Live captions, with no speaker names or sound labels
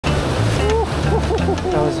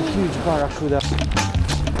That was a huge barracuda.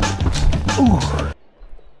 Ooh.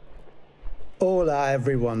 Hola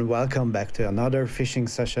everyone, welcome back to another fishing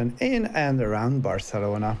session in and around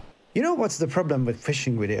Barcelona. You know what's the problem with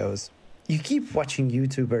fishing videos? You keep watching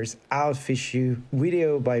YouTubers outfish you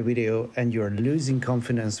video by video and you're losing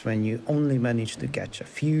confidence when you only manage to catch a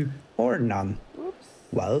few or none. Oops.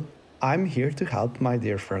 Well, I'm here to help, my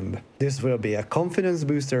dear friend. This will be a confidence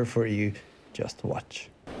booster for you. Just watch.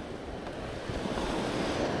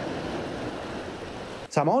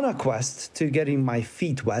 So I'm on a quest to getting my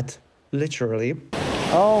feet wet, literally.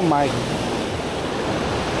 Oh my...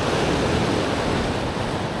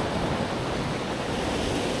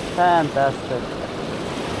 Fantastic.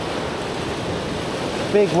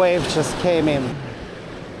 Big wave just came in.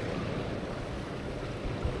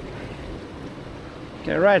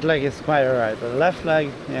 Okay, right leg is quite alright, the left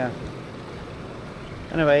leg, yeah.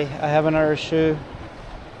 Anyway, I have another shoe,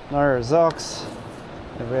 another socks,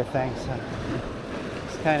 everything, so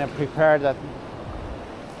it's kind of prepared that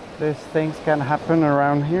these things can happen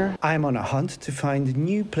around here. I'm on a hunt to find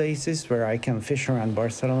new places where I can fish around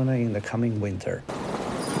Barcelona in the coming winter.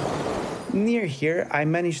 Near here, I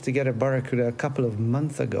managed to get a barracuda a couple of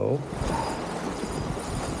months ago.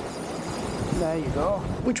 There you go.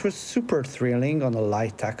 Which was super thrilling on a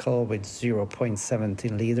light tackle with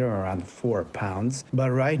 0.17 liter, around 4 pounds.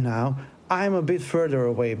 But right now, I'm a bit further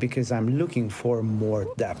away because I'm looking for more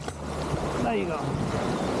depth. There you go.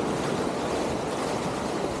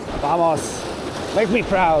 Vamos! Make me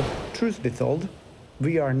proud! Truth be told,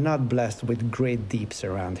 we are not blessed with great deeps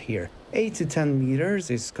around here. 8 to 10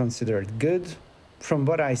 meters is considered good. From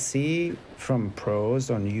what I see from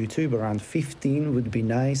pros on YouTube, around 15 would be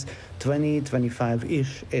nice. 20,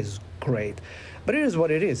 25-ish is great. But it is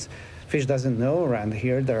what it is. Fish doesn't know around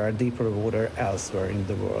here there are deeper water elsewhere in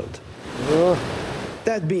the world. Ugh.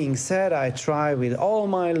 That being said, I try with all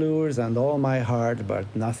my lures and all my heart, but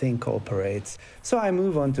nothing cooperates. So I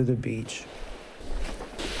move on to the beach.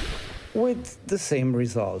 With the same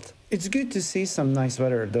result. It's good to see some nice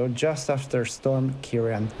weather though, just after Storm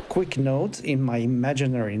Kieran. Quick note in my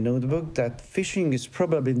imaginary notebook that fishing is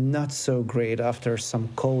probably not so great after some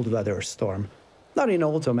cold weather storm. Not in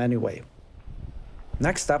autumn anyway.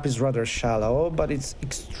 Next up is rather shallow, but it's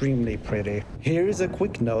extremely pretty. Here is a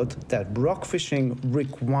quick note that rock fishing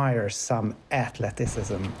requires some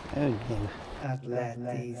athleticism.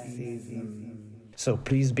 Athleticism. So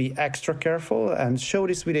please be extra careful and show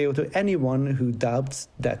this video to anyone who doubts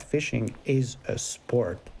that fishing is a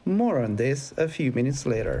sport. More on this a few minutes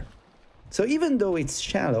later. So even though it's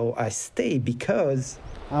shallow, I stay because...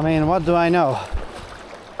 I mean, what do I know?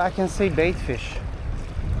 I can see bait fish.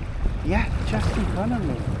 Yeah, just in front of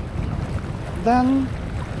me. Then...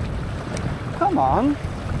 come on.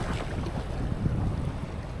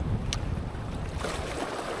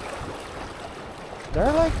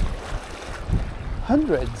 They're like...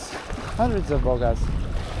 hundreds of bogas.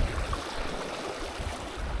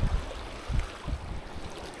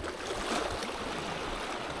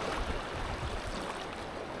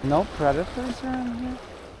 No predators around here?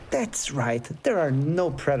 That's right, there are no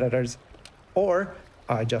predators. Or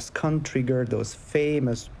I just can't trigger those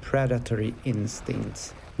famous predatory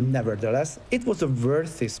instincts. Nevertheless, it was a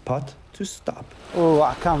worthy spot to stop. Oh,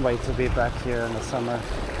 I can't wait to be back here in the summer.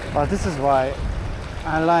 Well, this is why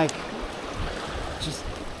I like just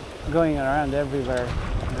going around everywhere,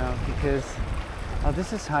 you know, because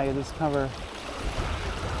this is how you discover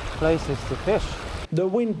places to fish. The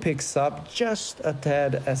wind picks up just a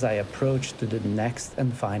tad as I approach to the next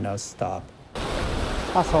and final stop.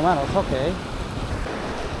 Más o menos, okay.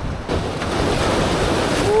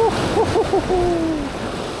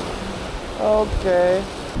 Okay.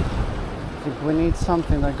 I think we need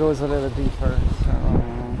something that goes a little deeper, so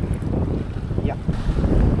yeah,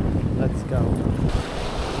 let's go.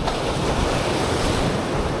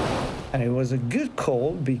 And it was a good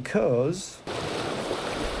call because...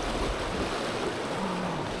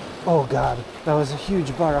 oh God, that was a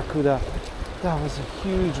huge barracuda. That was a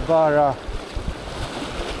huge barra.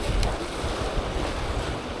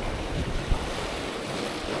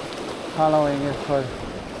 Following it for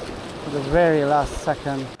the very last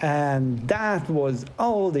second. And that was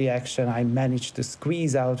all the action I managed to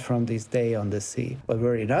squeeze out from this day on the sea. But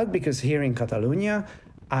worry not, because here in Catalunya,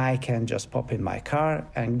 I can just pop in my car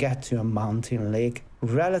and get to a mountain lake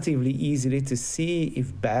relatively easily to see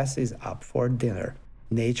if bass is up for dinner.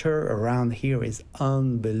 Nature around here is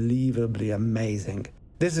unbelievably amazing.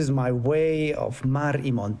 This is my way of mar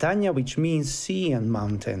y montaña, which means sea and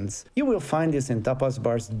mountains. You will find this in tapas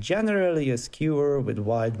bars, generally a skewer with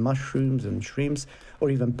wild mushrooms and shrimps,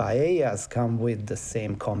 or even paellas come with the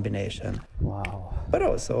same combination. Wow. But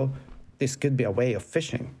also, this could be a way of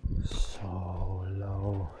fishing. So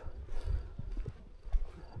low.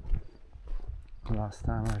 Last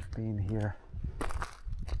time I've been here,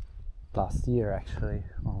 last year actually,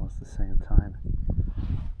 almost the same time,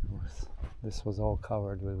 this was all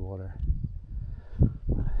covered with water.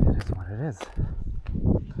 It is what it is.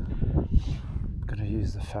 I'm gonna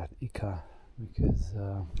use the fat Ica because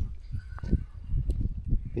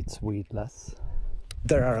it's weedless.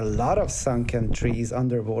 There are a lot of sunken trees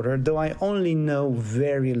underwater, though I only know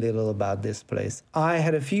very little about this place. I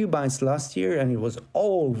had a few bites last year and it was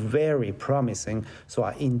all very promising, so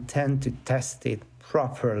I intend to test it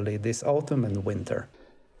properly this autumn and winter.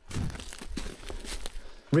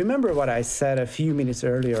 Remember what I said a few minutes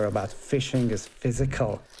earlier about fishing is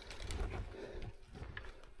physical.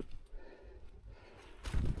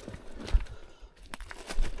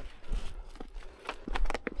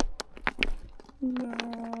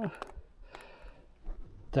 No.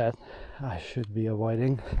 That I should be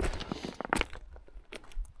avoiding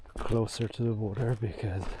closer to the water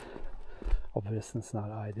because obviously it's not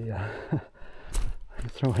ideal.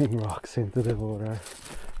 Throwing rocks into the water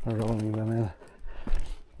or rolling them in.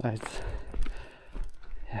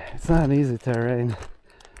 It's not an easy terrain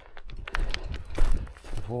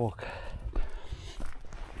to walk.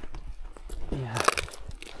 Yeah,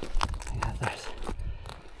 there's,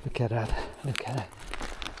 look at that,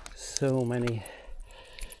 so many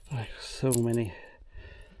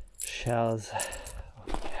shells.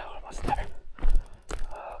 Okay, almost there.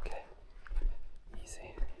 Okay,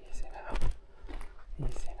 easy now.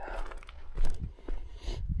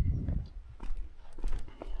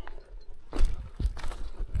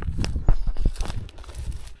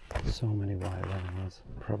 So many wild animals,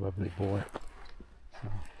 probably boar. So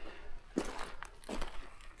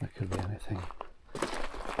that could be anything.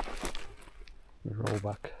 The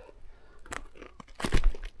roebuck.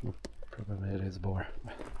 Probably it is boar.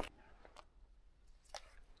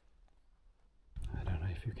 I don't know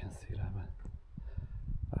if you can see that, but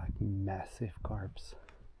like massive carps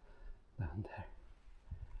down there.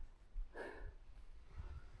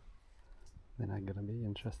 They're not gonna be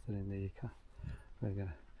interested in the Ica. They're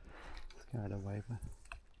gonna scared away, but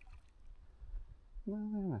no,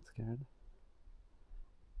 they're not scared.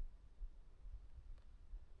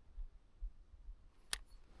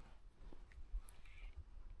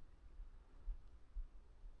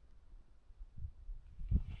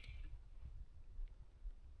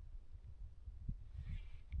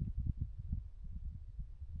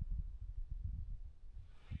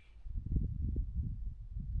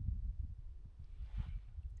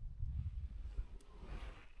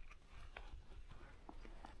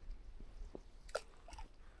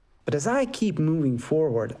 But as I keep moving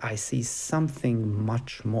forward, I see something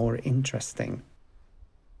much more interesting.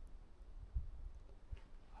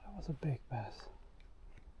 That was a big bass.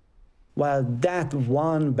 Well, that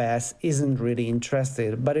one bass isn't really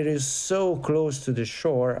interested, but it is so close to the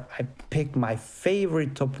shore, I picked my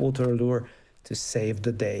favorite topwater lure to save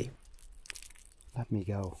the day. Let me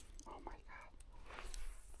go. Oh my God.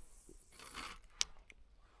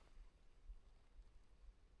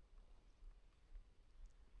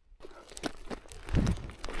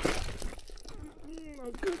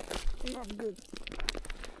 Not good.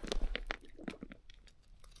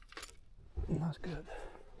 Not good.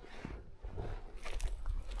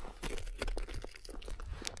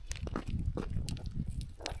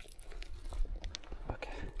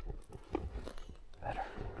 Okay. Better.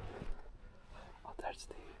 Oh, there's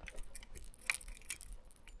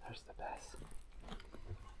the bass.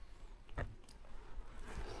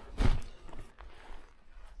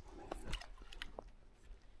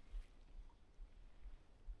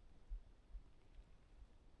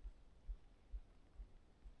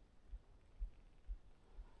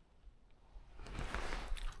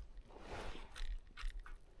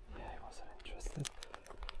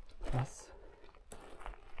 Plus,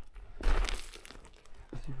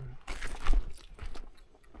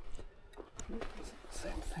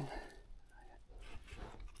 same thing.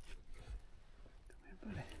 Come here,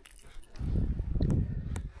 buddy.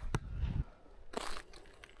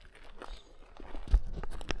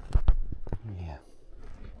 Yeah.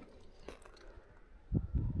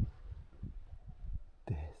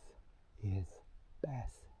 This is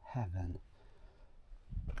bass heaven.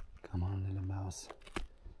 Come on, little mouse.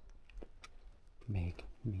 Make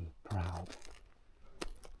me proud.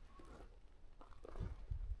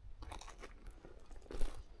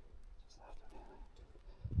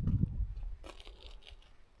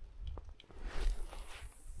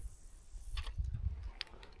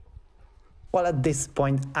 Well, at this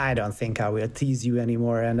point, I don't think I will tease you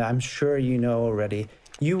anymore, and I'm sure you know already.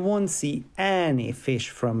 You won't see any fish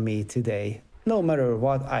from me today. No matter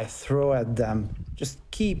what I throw at them, just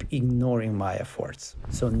keep ignoring my efforts.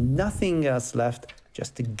 So nothing else left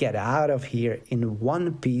just to get out of here in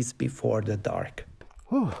one piece before the dark.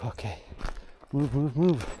 Whew, okay. Move, move,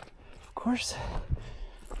 move. Of course.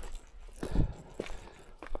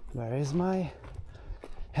 Where is my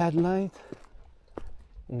headlight?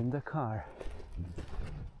 In the car.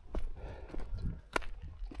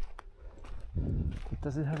 But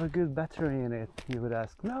does it have a good battery in it? You would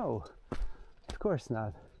ask. No, of course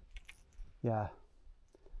not. Yeah,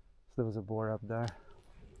 so there was a bore up there,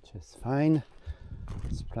 which is fine.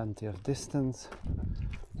 There's plenty of distance.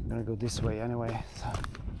 I'm gonna go this way anyway. So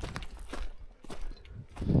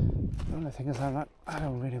the only thing is I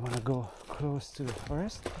don't really want to go close to the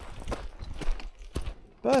forest.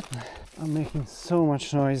 But I'm making so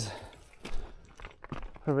much noise.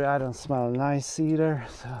 Probably I don't smell nice either,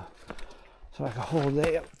 so it's like a whole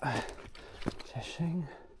day of fishing.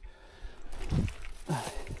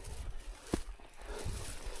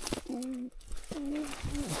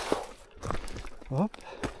 Whoop.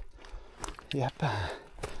 Yep.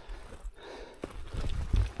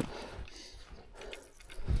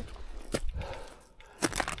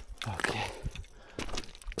 Okay.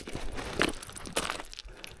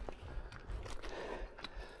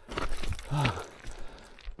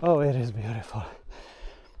 Oh, it is beautiful.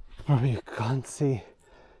 Probably you can't see,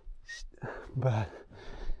 but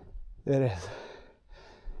it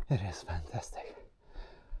is fantastic.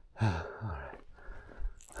 All right.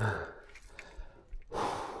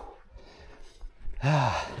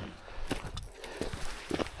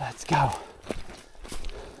 Let's go.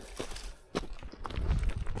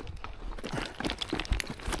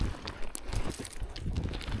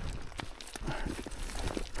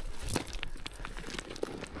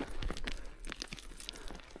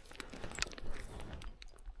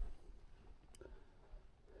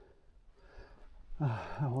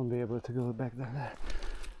 I won't be able to go back down there.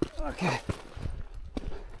 Okay.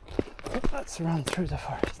 Let's run through the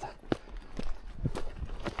forest then.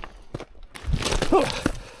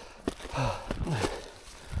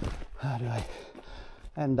 How do I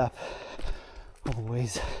end up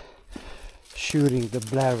always shooting the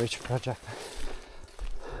Blair Witch Project?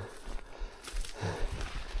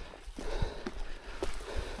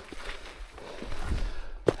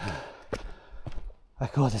 I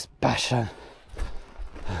call this passion.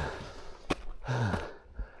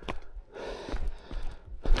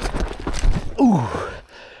 Ooh,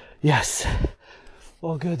 yes,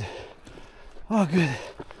 all good, all good.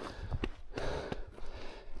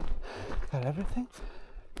 Got everything?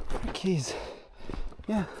 The keys,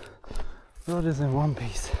 yeah, road is in one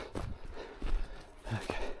piece.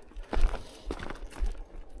 Okay.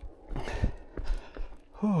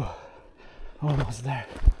 Whew, almost there.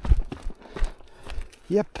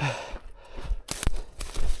 Yep.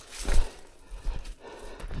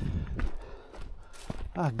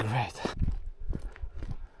 Ah, great.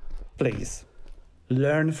 Please,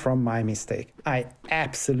 learn from my mistake. I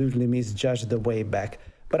absolutely misjudged the way back,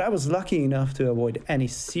 but I was lucky enough to avoid any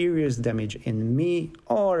serious damage in me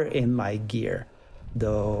or in my gear,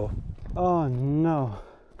 though... Oh no.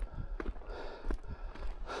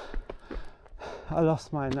 I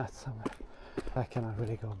lost my net somewhere. I cannot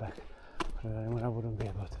really go back, but I wouldn't be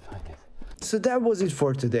able to find it. So that was it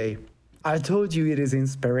for today. I told you it is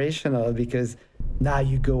inspirational because now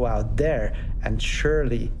you go out there and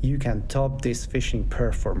surely you can top this fishing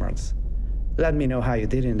performance. Let me know how you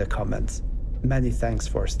did in the comments. Many thanks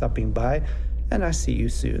for stopping by and I'll see you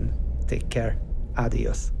soon. Take care.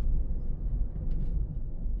 Adios.